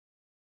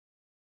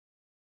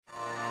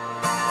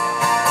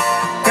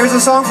Here's a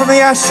song from the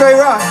Ashtray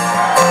Rock.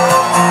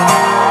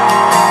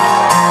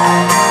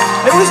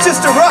 It was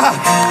just a rock,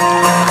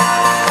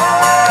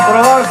 but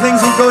a lot of things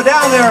would go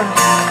down there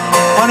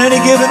on any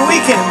given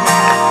weekend.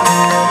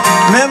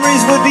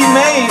 Memories would be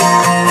made,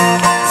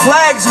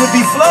 flags would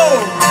be flown,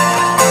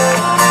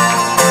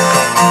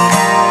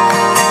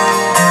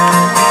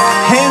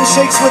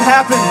 handshakes would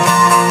happen,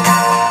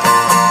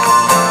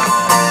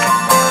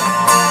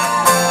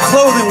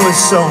 clothing was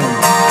sewn.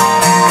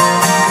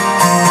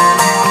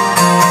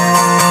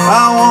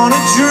 I want a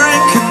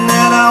drink and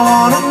then I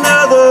want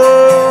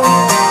another.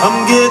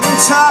 I'm getting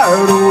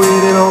tired of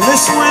waiting on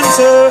this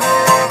winter.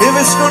 If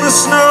it's gonna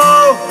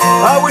snow,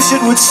 I wish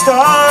it would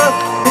start,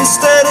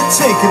 instead of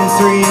taking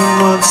 3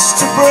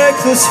 months to break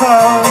this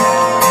heart.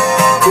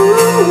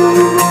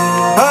 Ooh,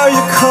 are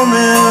you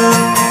coming?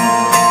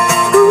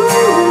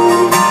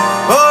 Ooh,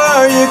 or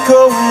are you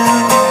going?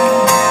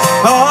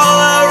 All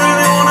I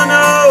really wanna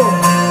know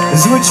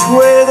is which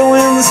way the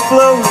wind's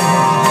blowing.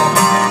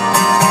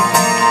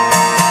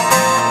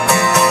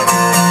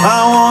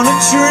 I wanna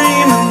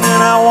dream and then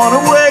I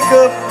wanna wake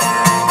up.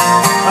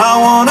 I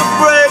wanna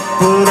break,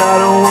 but I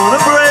don't wanna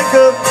break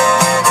up.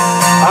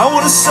 I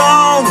want a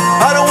song,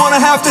 I don't wanna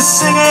have to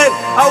sing it.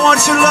 I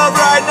want your love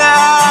right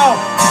now.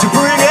 Did you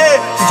bring it?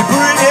 Did you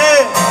bring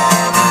it?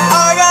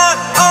 I got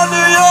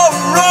under your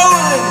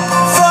rolling,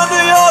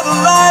 thunder you're the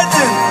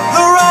lightning,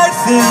 the right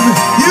thing.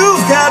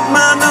 You've got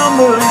my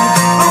number.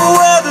 The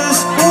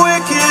weather's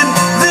wicked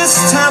this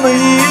time of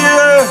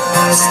year.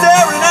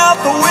 Staring out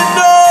the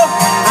window,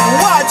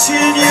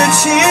 watching your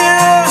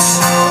tears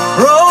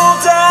roll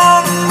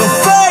down the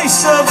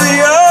face of the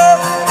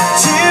earth.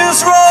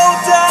 Tears roll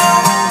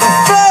down the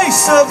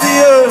face of the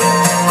earth.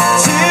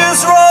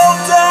 Tears roll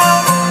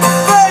down the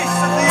face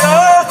of the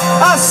earth.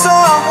 I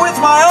saw him with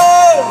my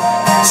own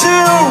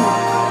 2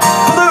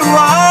 blue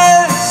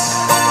eyes.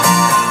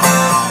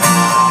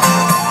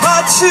 My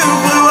 2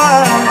 blue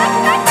eyes.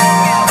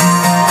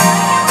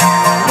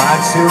 My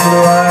 2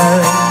 blue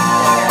eyes.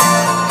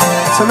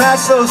 To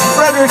match those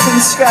Fredericton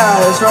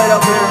skies right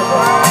up there.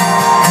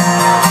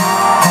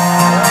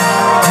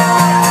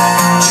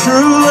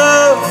 True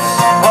love's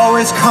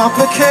always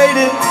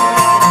complicated.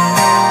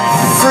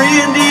 Free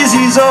and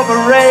easy's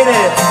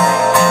overrated.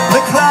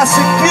 The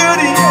classic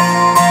beauty,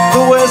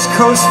 the West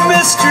Coast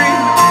mystery.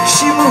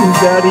 She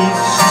moved out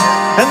east,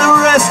 and the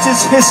rest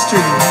is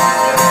history.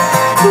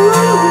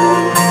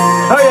 Ooh,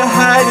 are you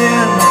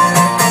hiding?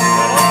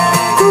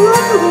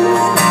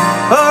 Ooh,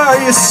 or are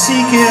you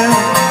seeking?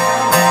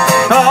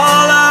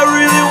 All I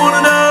really want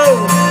to know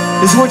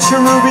is what your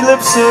ruby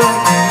lips are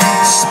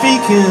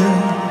speaking.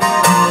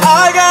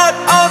 I got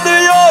under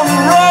your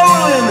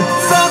rolling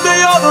thunder,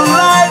 you're the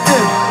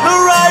lightning, the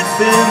right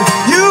thing.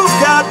 You've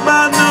got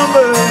my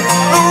number.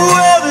 The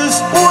weather's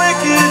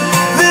wicked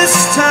this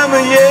time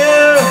of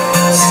year.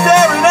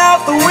 Staring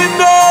out the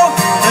window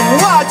and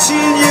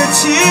watching your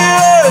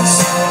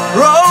tears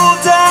roll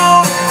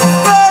down the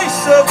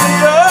face of the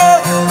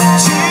earth.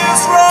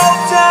 Tears roll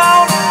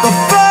down the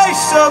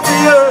face of the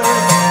earth.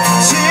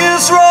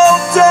 Tears roll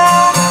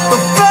down the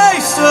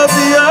face of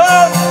the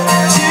earth.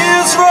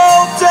 Tears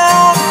roll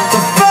down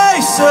the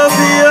face of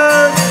the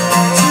earth.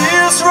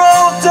 Tears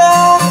roll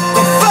down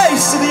the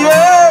face of the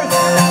earth.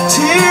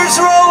 Tears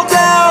roll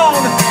down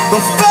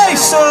the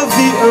face of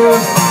the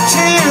earth.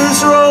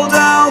 Tears roll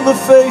down the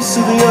face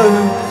of the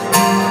earth.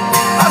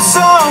 I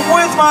saw him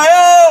with my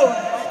own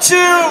 2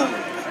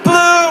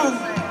 blue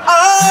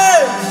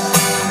eyes.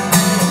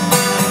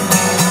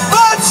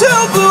 My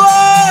 2 blue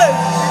eyes.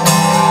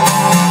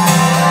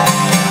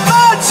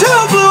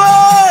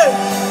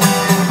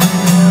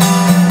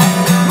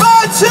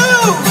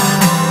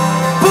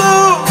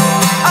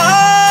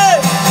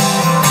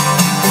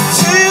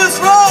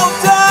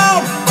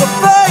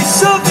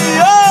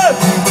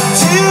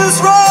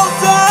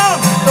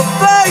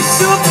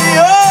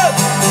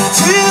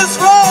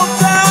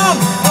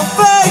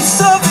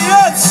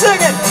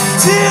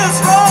 Tears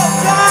roll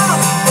down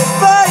the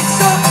face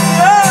of the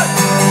earth.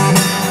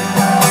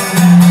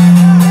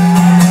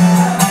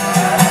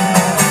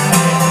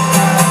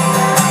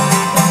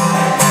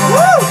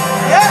 Woo!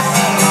 Yes!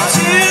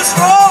 Tears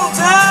roll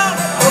down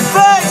the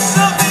face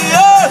of the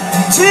earth.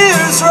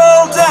 Tears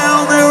roll down,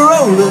 they're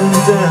rolling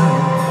down.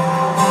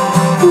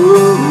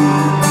 Ooh,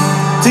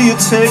 do you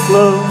take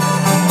love?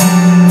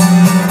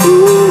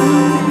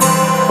 Ooh,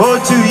 or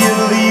do you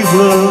leave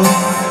love?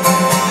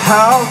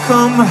 How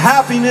come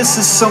happiness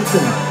is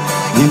something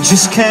you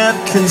just can't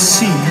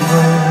conceive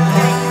of?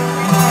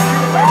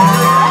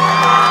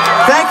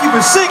 Thank you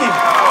for singing.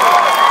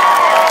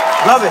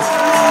 Love it.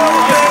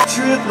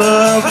 Patriot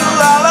love and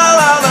la la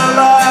la la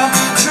la.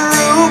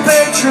 True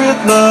patriot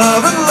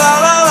love and la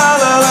la la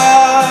la la.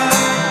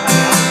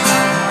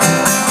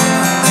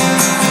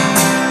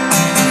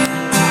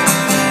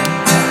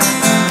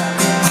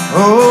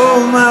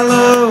 Oh my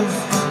love,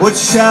 what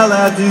shall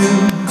I do?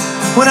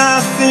 When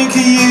I think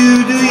of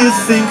you, do you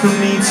think of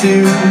me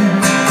too?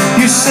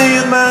 You're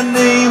saying my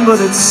name, but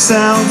it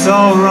sounds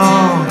all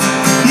wrong.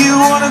 You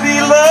wanna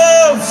be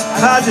loved,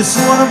 I just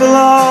wanna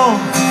belong.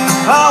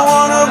 I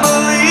wanna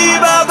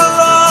believe I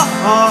belong,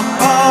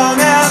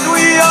 and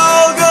we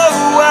all go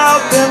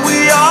out, then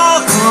we all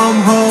come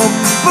home.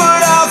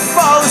 But I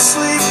fall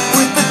asleep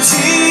with the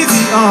TV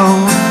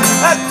on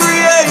at 3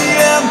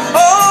 a.m.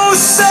 Oh,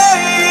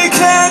 say,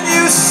 can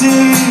you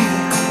see?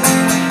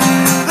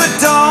 The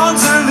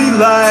dawn's early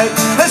light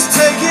has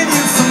taken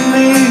you from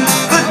me.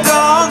 The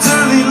dawn's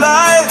early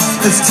light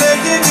has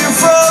taken you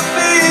from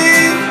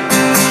me.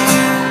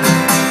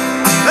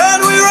 And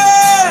we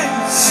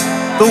raise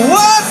the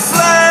white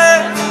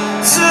flag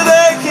so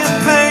they can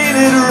paint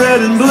it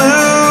red and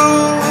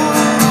blue.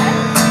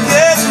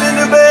 Getting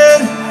into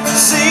bed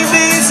seemed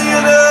easy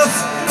enough.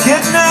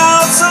 Getting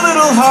out's a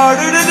little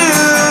harder to do.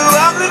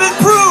 I'm living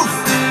proof.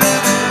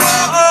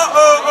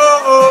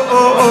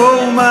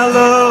 Oh, my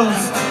love,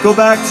 go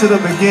back to the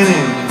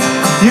beginning.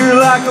 You're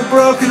like a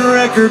broken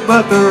record,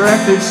 but the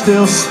record's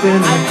still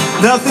spinning.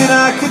 Nothing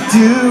I could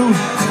do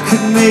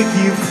could make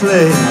you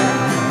play.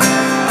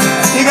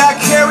 You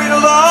got carried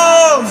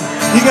along,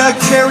 you got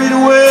carried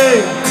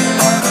away.